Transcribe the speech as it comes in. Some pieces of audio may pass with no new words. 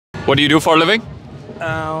What do you do for a living?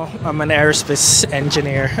 I'm an aerospace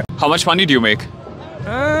engineer. How much money do you make?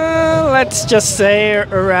 Let's just say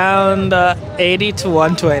around 80 to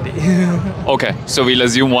 120. Okay, so we'll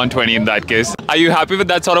assume 120 in that case. Are you happy with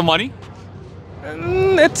that sort of money?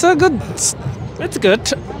 It's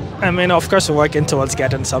good. I mean, of course, we're working towards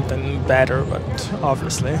getting something better, but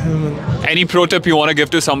obviously. Any pro tip you want to give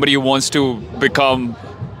to somebody who wants to become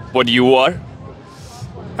what you are?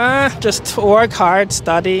 Just work hard,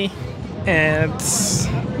 study, and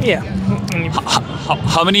yeah.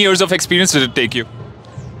 How many years of experience did it take you?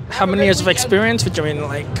 How many years of experience? Which I mean,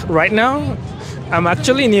 like right now, I'm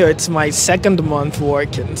actually new. It's my second month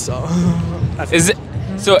working, so.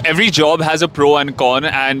 So every job has a pro and con,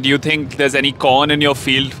 and do you think there's any con in your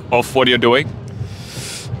field of what you're doing?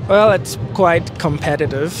 Well, it's quite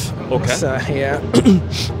competitive. Okay. So, yeah.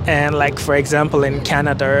 And like, for example, in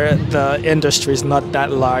Canada, the industry is not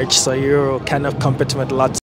that large, so you're kind of competing with lots